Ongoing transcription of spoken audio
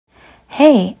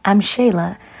Hey, I'm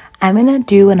Shayla. I'm gonna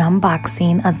do an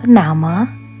unboxing of the Nama.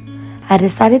 I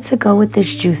decided to go with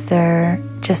this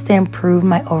juicer just to improve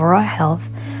my overall health.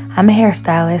 I'm a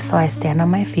hairstylist, so I stand on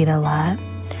my feet a lot.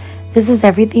 This is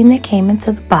everything that came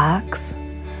into the box.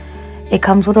 It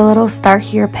comes with a little Start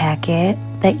Here packet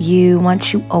that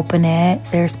once you open it,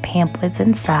 there's pamphlets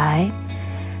inside.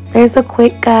 There's a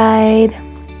quick guide,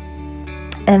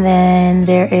 and then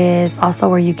there is also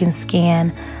where you can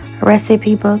scan a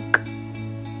recipe book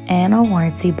and a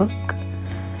warranty book.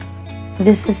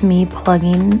 This is me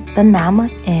plugging the Nama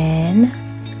in,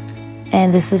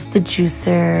 and this is the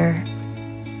juicer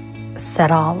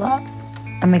set all up.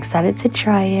 I'm excited to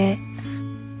try it.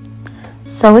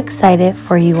 So excited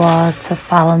for you all to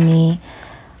follow me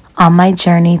on my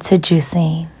journey to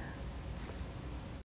juicing.